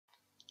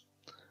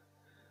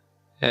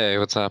Hey,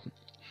 what's up?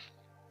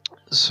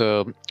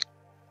 So,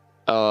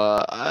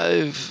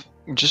 I've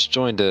just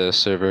joined a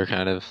server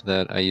kind of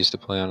that I used to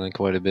play on like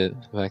quite a bit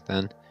back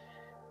then,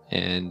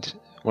 and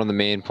one of the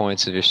main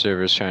points of your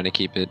server is trying to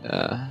keep it,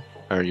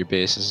 or your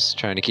base is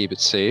trying to keep it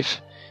safe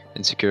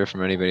and secure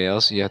from anybody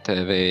else. You have to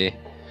have a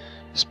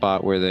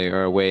spot where they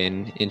are away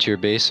into your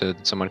base so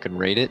that someone can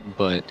raid it,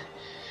 but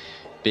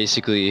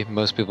basically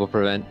most people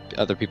prevent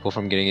other people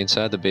from getting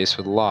inside the base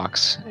with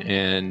locks,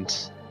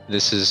 and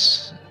this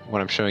is what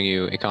I'm showing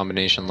you, a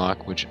combination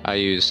lock, which I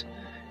use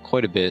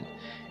quite a bit.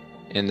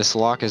 And this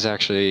lock is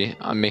actually,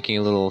 I'm making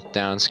a little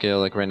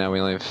downscale. Like right now we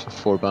only have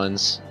 4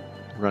 buttons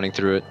running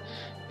through it,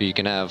 but you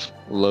can have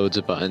loads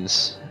of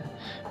buttons.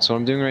 So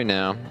what I'm doing right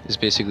now is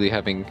basically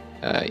having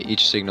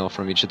each signal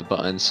from each of the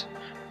buttons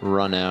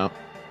run out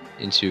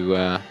into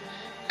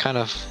kind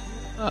of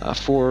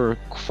four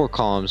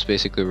columns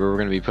basically, where we're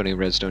going to be putting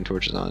redstone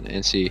torches on.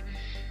 And see,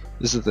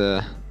 this is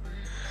the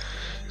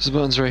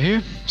buttons right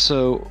here.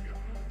 So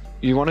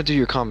you want to do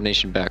your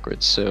combination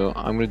backwards. So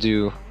I'm going to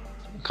do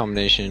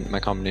my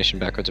combination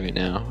backwards right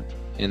now,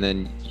 and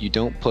then you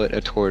don't put a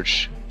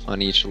torch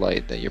on each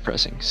light that you're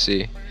pressing.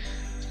 See,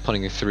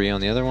 putting a 3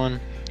 on the other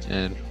one,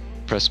 and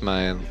press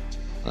my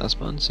last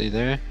button, see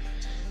there,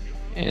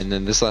 and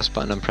then this last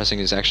button I'm pressing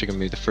is actually going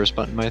to be the first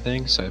button of my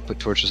thing, so I put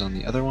torches on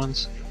the other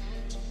ones,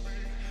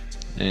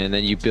 and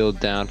then you build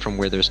down from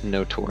where there's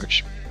no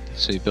torch.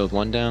 So you build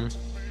one down,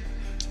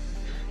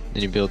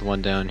 then you build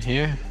one down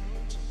here,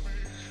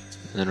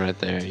 and then right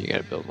there you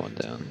gotta build one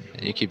down,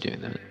 and you keep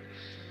doing that.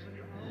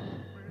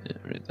 Yeah,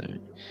 right there.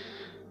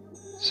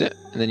 So,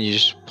 and then you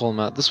just pull them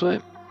out this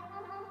way,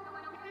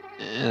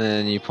 and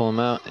then you pull them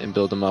out and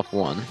build them up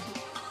one.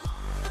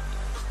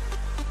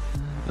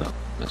 Oh,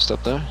 messed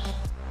up there.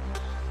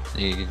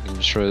 You can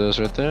destroy those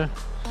right there.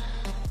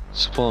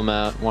 Just pull them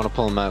out. Want to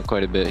pull them out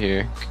quite a bit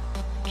here,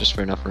 just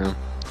for enough room.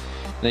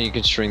 And then you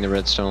can string the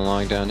redstone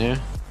along down here.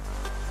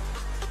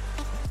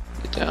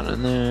 Get down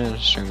in there,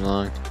 string them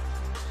along.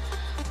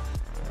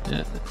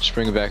 Yeah, just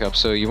bring it back up.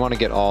 So you want to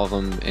get all of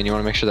them, and you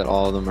want to make sure that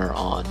all of them are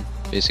on.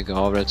 Basically,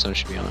 all redstone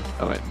should be on.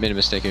 Oh wait, made a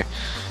mistake here.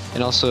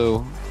 And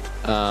also,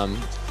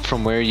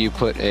 from where you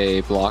put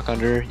a block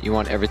under, you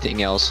want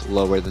everything else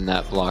lower than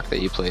that block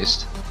that you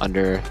placed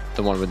under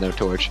the one with no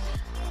torch.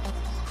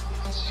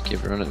 Just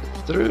keep running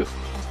through.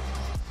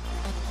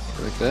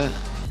 Like that.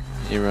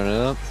 You run it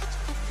up.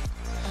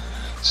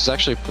 This is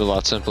actually a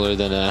lot simpler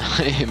than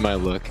it might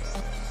look.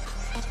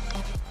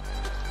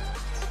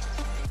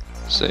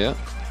 So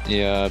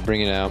yeah,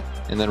 bring it out,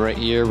 and then right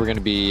here we're going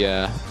to be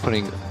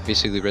putting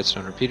basically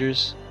redstone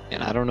repeaters,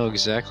 and I don't know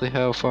exactly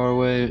how far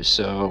away,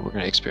 so we're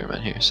going to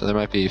experiment here. So there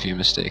might be a few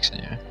mistakes in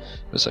here,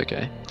 but it's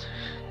okay.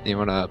 Then you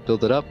want to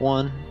build it up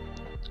one,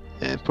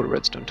 and put a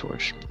redstone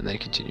torch, and then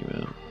continue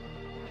out.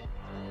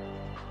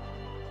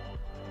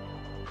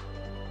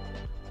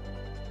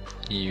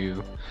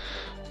 You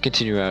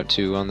continue out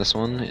 2 on this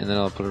one, and then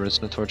I'll put a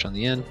redstone torch on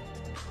the end,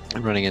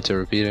 and running into a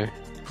repeater,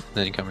 and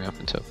then coming up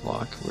into a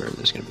block where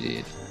there's going to be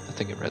a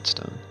thing of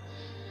redstone.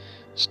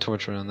 Just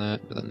torch around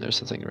that, but then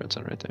there's the thing of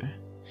redstone right there.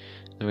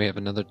 Then we have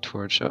another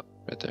torch, oh,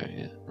 right there,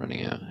 yeah,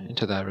 running out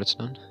into that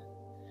redstone.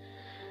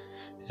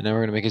 And now we're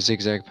going to make a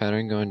zigzag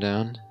pattern going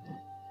down.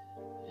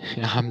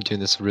 Yeah, I'm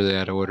doing this really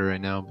out of order right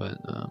now, but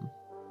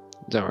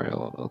don't worry,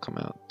 it'll come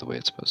out the way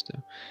it's supposed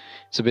to.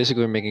 So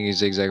basically we're making a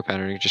zigzag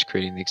pattern, just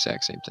creating the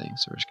exact same thing.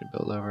 So we're just going to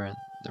build over, and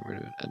then we're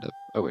going to end up,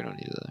 oh, we don't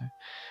need it there.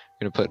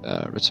 We're going to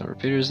put redstone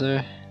repeaters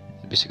there,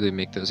 and basically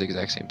make those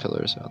exact same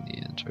pillars on the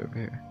end over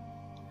here.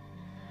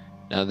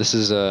 Now this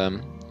is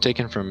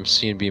taken from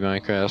C&B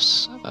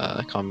Minecraft's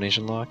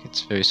combination lock.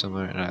 It's very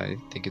similar, and I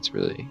think it's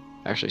really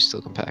actually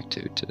still compact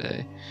to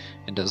today,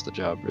 and does the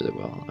job really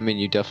well. I mean,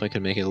 you definitely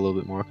could make it a little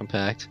bit more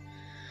compact,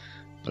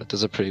 but it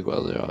does a pretty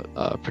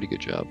good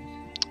job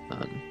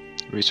on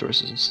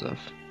resources and stuff.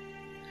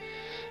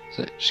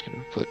 So just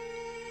gonna put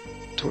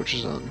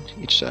torches on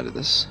each side of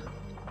this.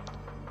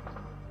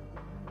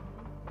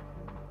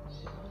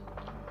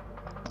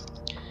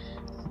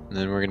 And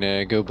then we're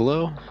gonna go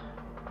below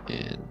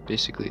and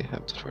basically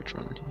have the torch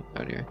run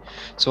out here.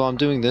 So while I'm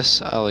doing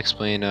this, I'll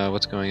explain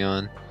what's going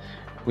on.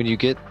 When you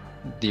get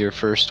your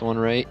first one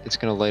right, it's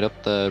gonna light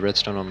up the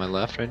redstone on my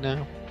left right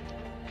now.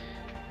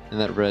 And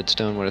that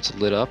redstone, when it's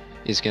lit up,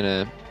 is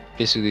gonna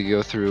basically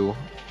go through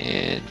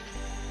a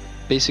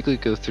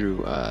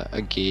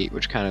gate,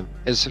 which kind of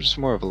is just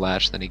more of a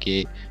latch than a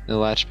gate. And the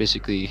latch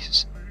basically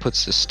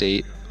puts the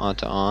state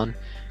onto on,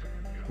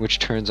 which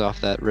turns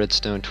off that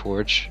redstone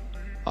torch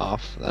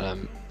off that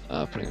I'm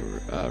putting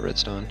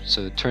redstone.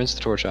 So it turns the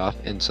torch off,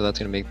 and so that's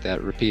going to make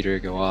that repeater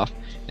go off,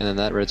 and then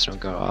that redstone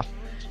go off,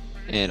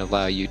 and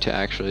allow you to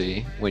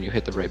actually, when you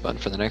hit the right button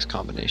for the next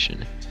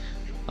combination,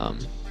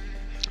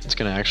 it's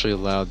going to actually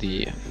allow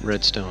the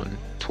redstone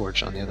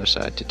torch on the other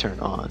side to turn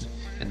on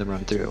and then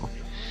run through.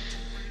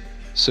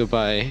 So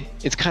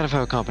it's kind of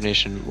how a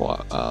combination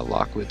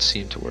lock would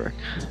seem to work.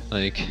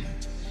 Like,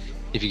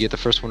 if you get the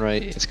first one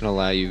right, it's going to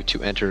allow you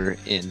to enter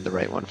in the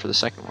right one for the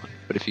second one.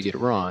 But if you get it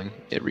wrong,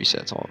 it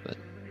resets all of it.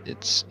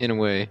 It's, in a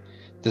way,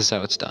 this is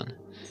how it's done.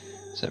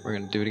 So we're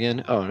going to do it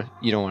again. Oh,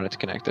 you don't want it to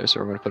connect there, so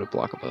we're going to put a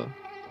block above.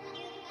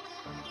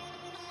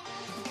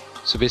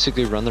 So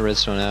basically run the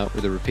redstone out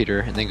with a repeater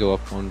and then go up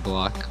one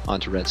block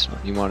onto redstone.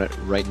 You want it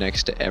right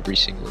next to every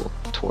single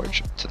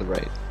torch to the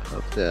right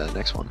of the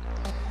next one.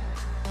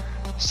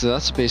 So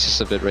that's the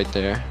basis of it right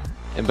there.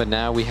 But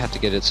now we have to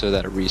get it so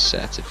that it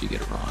resets if you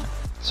get it wrong.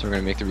 So we're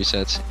going to make the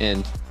resets.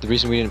 And the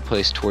reason we didn't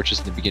place torches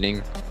in the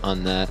beginning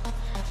on that,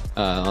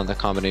 on the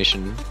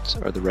combination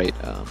or the right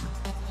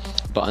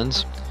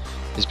buttons,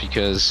 is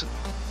because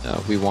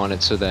we want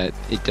it so that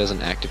it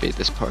doesn't activate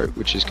this part,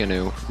 which is going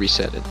to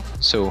reset it.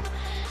 So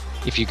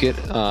if you get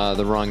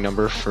the wrong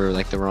number for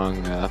like the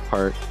wrong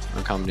part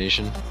or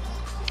combination,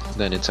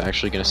 then it's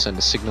actually going to send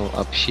a signal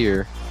up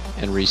here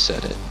and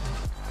reset it.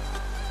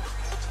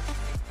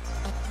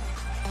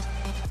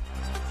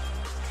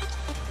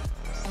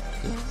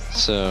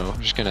 So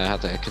I'm just going to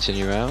have to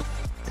continue out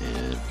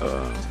and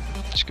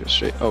just go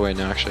straight. Oh wait,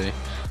 no, actually I'm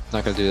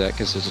not going to do that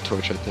because there's a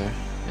torch right there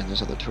and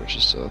there's other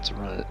torches, so let's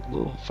run it a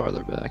little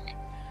farther back.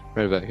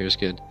 Right about here is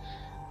good.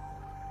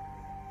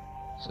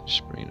 So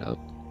just bring it up.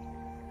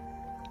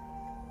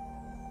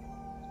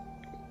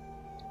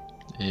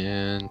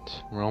 And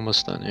we're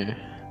almost done here.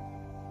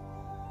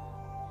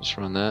 Just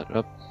run that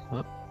up,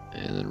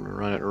 and then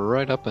run it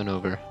right up and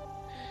over.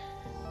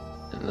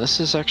 And this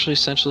is actually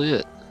essentially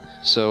it.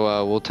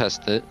 So we'll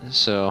test it.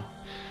 So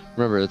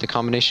remember, the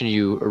combination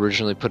you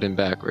originally put in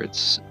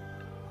backwards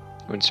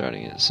when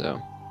starting it. So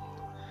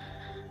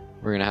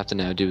we're gonna have to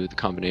now do the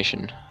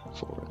combination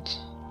forwards.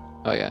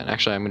 Oh yeah, and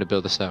actually I'm gonna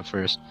build this out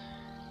first.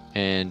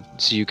 And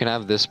so you can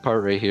have this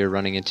part right here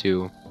running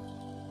into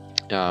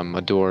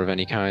a door of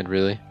any kind,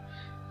 really.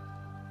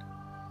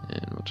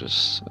 And we'll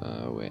just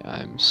wait.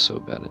 I'm so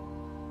bad at.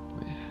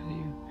 Wait,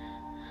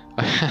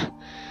 how do you?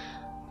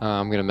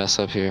 I'm gonna mess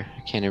up here. I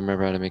can't even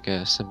remember how to make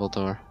a simple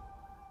door.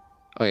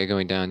 Oh yeah,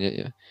 going down.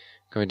 Yeah.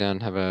 Going down.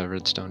 Have a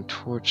redstone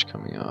torch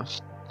coming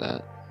off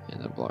that,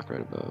 and a block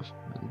right above,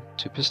 and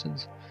 2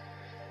 pistons.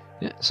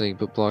 Yeah. So you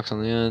put blocks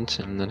on the end,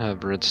 and then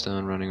have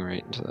redstone running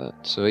right into that.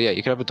 So yeah,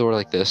 you could have a door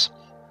like this.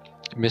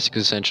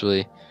 Basically,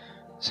 essentially.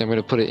 So I'm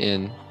gonna put it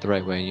in the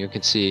right way, and you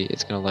can see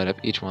it's gonna light up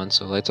each one.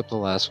 So it lights up the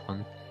last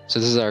one. So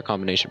this is our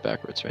combination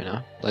backwards right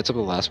now. Lights up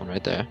the last one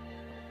right there.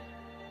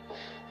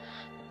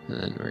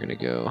 And then we're gonna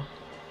go.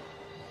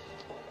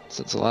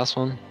 So it's the last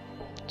one,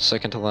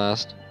 second to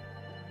last,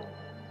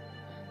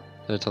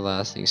 third to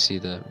last. And you see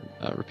the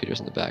repeaters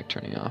in the back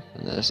turning off,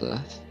 and there's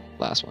the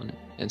last one.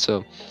 And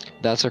so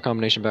that's our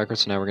combination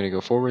backwards. So now we're gonna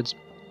go forwards.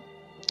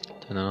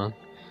 Turn that on.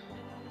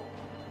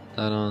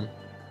 That on.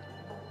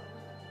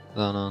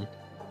 That on.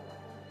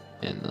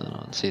 And that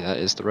on. See, that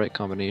is the right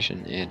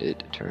combination, and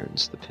it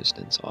turns the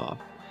pistons off.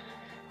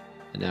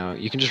 And now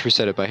you can just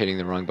reset it by hitting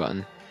the wrong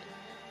button.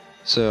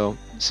 So,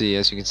 see,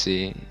 as you can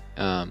see,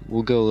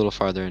 we'll go a little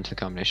farther into the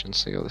combinations.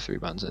 So go the 3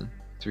 buttons in,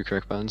 3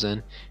 correct buttons in,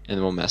 and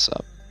then we'll mess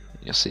up.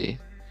 You'll see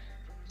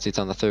it's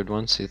on the 3rd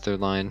one. See, the 3rd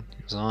line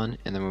is on,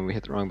 and then when we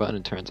hit the wrong button,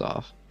 it turns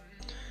off.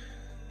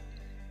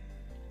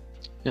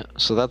 Yeah,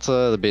 so that's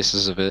the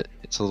basis of it.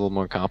 It's a little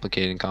more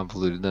complicated and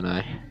convoluted than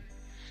I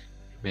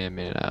may have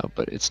made it out,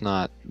 but it's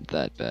not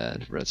that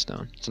bad.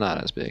 Redstone, it's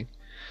not as big.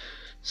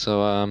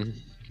 So,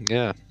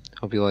 yeah.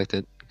 Hope you liked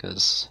it,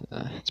 because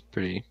it's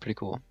pretty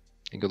cool,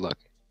 and good luck.